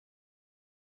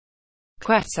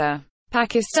Quetta,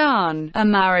 Pakistan. A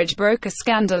marriage broker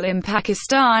scandal in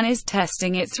Pakistan is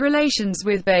testing its relations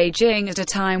with Beijing at a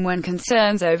time when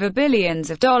concerns over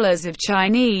billions of dollars of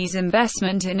Chinese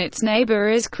investment in its neighbor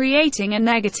is creating a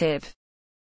negative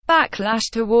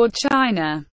backlash toward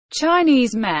China.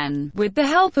 Chinese men, with the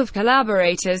help of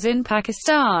collaborators in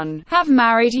Pakistan, have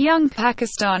married young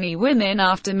Pakistani women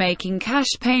after making cash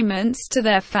payments to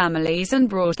their families and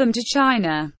brought them to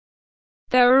China.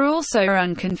 There are also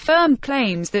unconfirmed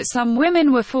claims that some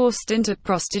women were forced into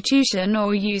prostitution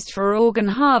or used for organ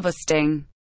harvesting.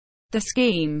 The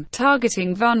scheme,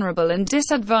 targeting vulnerable and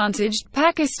disadvantaged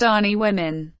Pakistani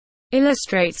women,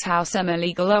 illustrates how some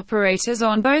illegal operators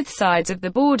on both sides of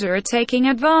the border are taking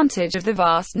advantage of the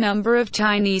vast number of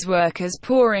Chinese workers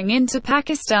pouring into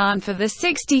Pakistan for the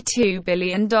 $62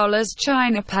 billion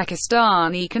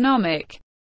China-Pakistan Economic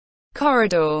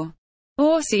Corridor,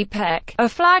 or CPEC, a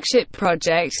flagship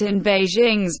project in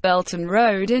Beijing's Belt and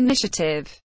Road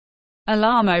Initiative.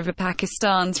 Alarm over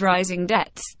Pakistan's rising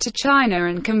debts to China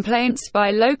and complaints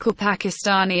by local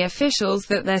Pakistani officials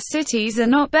that their cities are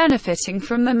not benefiting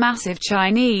from the massive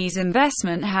Chinese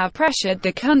investment have pressured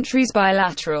the country's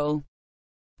bilateral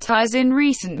ties in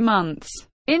recent months.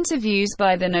 Interviews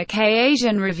by the Nikkei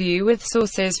Asian Review with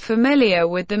sources familiar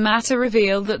with the matter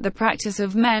reveal that the practice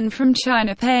of men from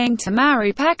China paying to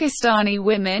marry Pakistani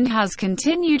women has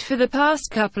continued for the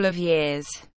past couple of years.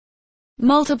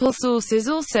 Multiple sources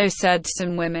also said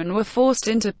some women were forced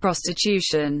into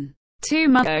prostitution. 2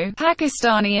 months ago,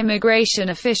 Pakistani immigration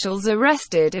officials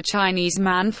arrested a Chinese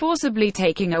man forcibly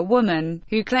taking a woman,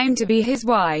 who claimed to be his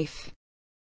wife,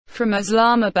 from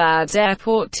Islamabad's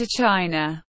airport to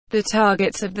China. The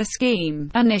targets of the scheme,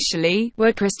 initially,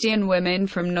 were Christian women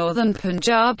from northern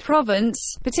Punjab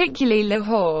province, particularly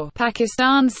Lahore,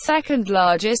 Pakistan's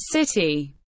second-largest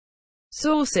city.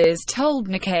 Sources told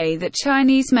Nikkei that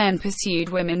Chinese men pursued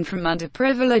women from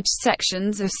underprivileged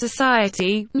sections of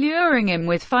society, luring them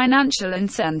with financial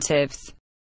incentives.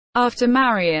 After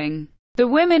marrying, the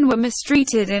women were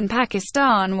mistreated in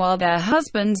Pakistan while their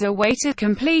husbands awaited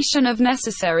completion of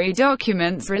necessary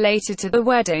documents related to the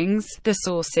weddings, the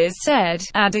sources said,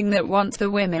 adding that once the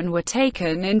women were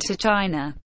taken into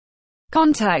China,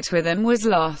 contact with them was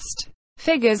lost.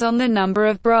 Figures on the number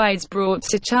of brides brought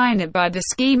to China by the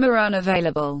scheme are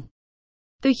unavailable.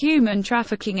 The human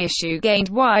trafficking issue gained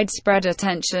widespread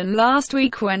attention last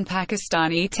week when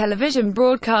Pakistani television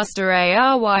broadcaster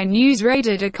ARY News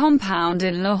raided a compound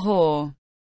in Lahore,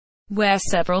 where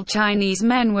several Chinese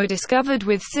men were discovered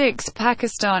with 6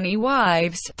 Pakistani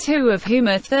wives, 2 of whom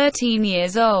are 13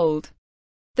 years old.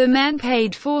 The men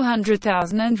paid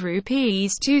 400,000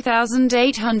 rupees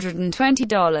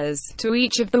 $2,820 to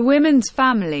each of the women's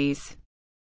families,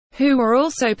 who were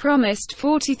also promised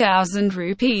 40,000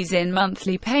 rupees in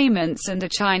monthly payments and a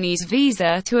Chinese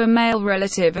visa to a male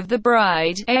relative of the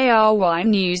bride, ARY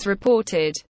News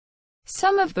reported.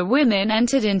 Some of the women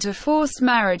entered into forced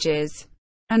marriages,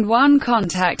 and one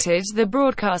contacted the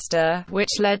broadcaster,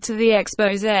 which led to the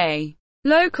exposé.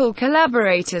 Local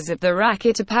collaborators of the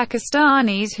racket are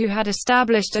Pakistanis who had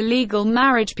established illegal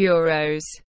marriage bureaus,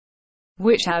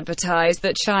 which advertised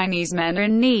that Chinese men are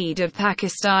in need of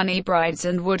Pakistani brides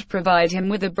and would provide him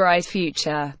with a bright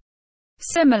future.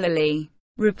 Similarly,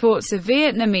 reports of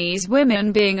Vietnamese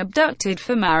women being abducted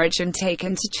for marriage and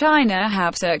taken to China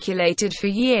have circulated for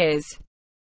years.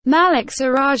 Malik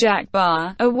Siraj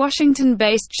Akbar, a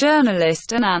Washington-based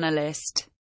journalist and analyst,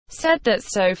 said that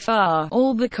so far,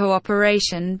 all the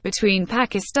cooperation between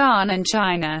Pakistan and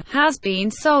China has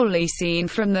been solely seen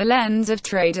from the lens of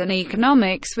trade and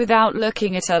economics without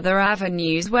looking at other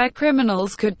avenues where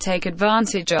criminals could take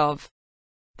advantage of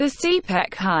the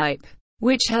CPEC hype,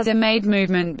 which has made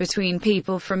movement between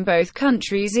people from both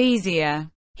countries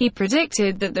easier. He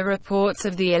predicted that the reports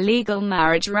of the illegal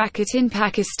marriage racket in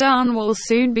Pakistan will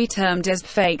soon be termed as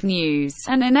fake news,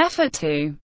 and an effort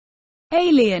to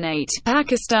alienate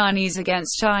Pakistanis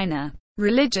against China.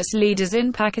 Religious leaders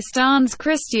in Pakistan's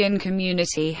Christian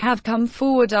community have come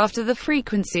forward after the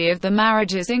frequency of the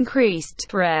marriages increased.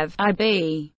 Rev.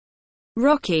 I.B.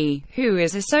 Rocky, who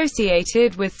is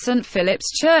associated with St.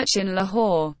 Philip's Church in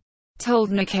Lahore, told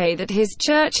Nikkei that his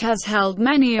church has held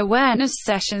many awareness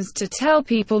sessions to tell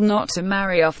people not to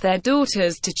marry off their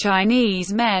daughters to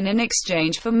Chinese men in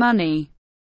exchange for money.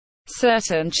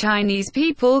 Certain Chinese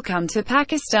people come to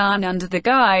Pakistan under the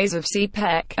guise of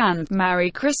CPEC, and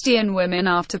marry Christian women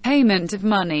after payment of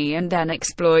money and then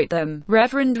exploit them,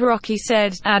 Reverend Rocky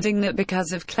said, adding that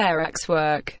because of clerics'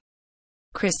 work,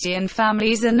 Christian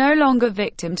families are no longer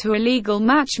victim to illegal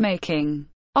matchmaking.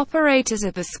 Operators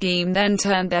of the scheme then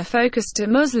turned their focus to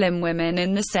Muslim women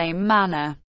in the same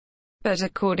manner. But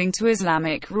according to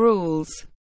Islamic rules,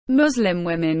 Muslim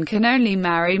women can only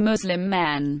marry Muslim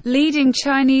men, leading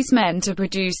Chinese men to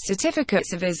produce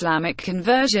certificates of Islamic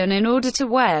conversion in order to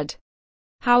wed.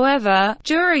 However,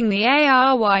 during the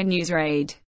ARY news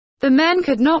raid, the men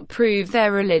could not prove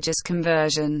their religious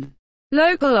conversion.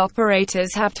 Local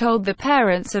operators have told the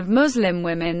parents of Muslim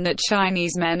women that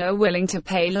Chinese men are willing to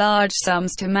pay large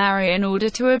sums to marry in order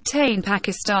to obtain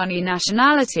Pakistani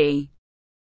nationality.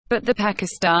 But the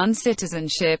Pakistan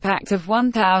Citizenship Act of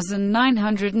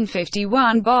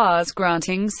 1951 bars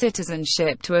granting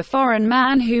citizenship to a foreign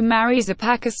man who marries a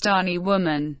Pakistani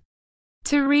woman.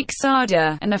 Tariq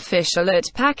Sada, an official at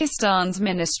Pakistan's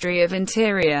Ministry of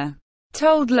Interior,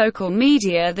 told local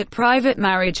media that private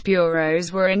marriage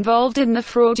bureaus were involved in the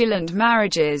fraudulent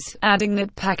marriages, adding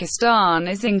that Pakistan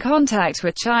is in contact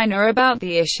with China about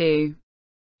the issue.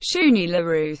 Shuni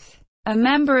Laruth, a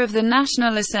member of the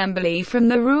National Assembly from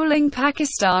the ruling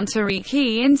Pakistan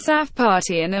Tehreek-e-Insaf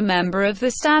Party and a member of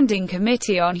the Standing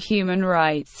Committee on Human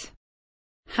Rights,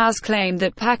 has claimed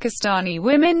that Pakistani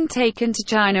women taken to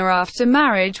China after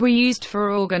marriage were used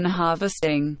for organ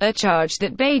harvesting, a charge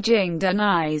that Beijing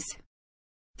denies.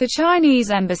 The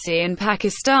Chinese embassy in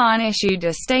Pakistan issued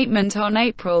a statement on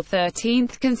April 13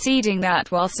 conceding that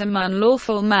while some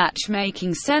unlawful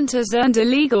matchmaking centers earned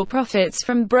illegal profits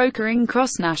from brokering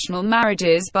cross-national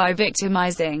marriages by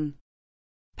victimizing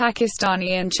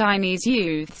Pakistani and Chinese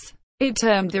youths, it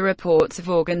termed the reports of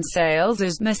organ sales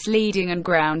as misleading and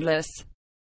groundless.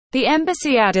 The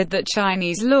embassy added that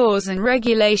Chinese laws and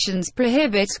regulations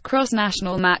prohibit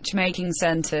cross-national matchmaking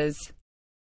centers,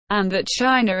 and that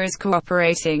China is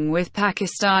cooperating with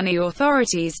Pakistani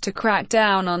authorities to crack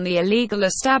down on the illegal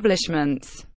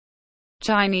establishments.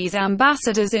 Chinese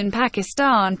ambassadors in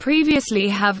Pakistan previously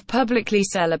have publicly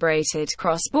celebrated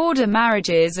cross-border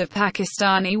marriages of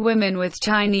Pakistani women with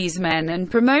Chinese men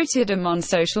and promoted them on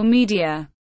social media.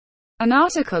 An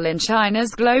article in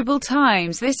China's Global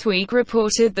Times this week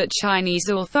reported that Chinese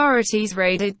authorities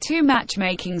raided 2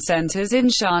 matchmaking centers in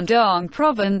Shandong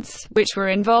province, which were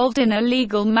involved in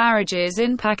illegal marriages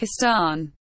in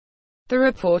Pakistan. The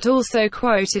report also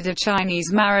quoted a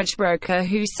Chinese marriage broker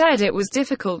who said it was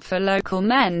difficult for local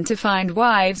men to find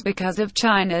wives because of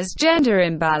China's gender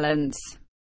imbalance,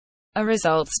 a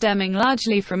result stemming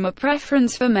largely from a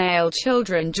preference for male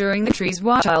children during the country's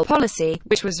one-child policy,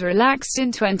 which was relaxed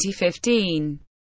in 2015.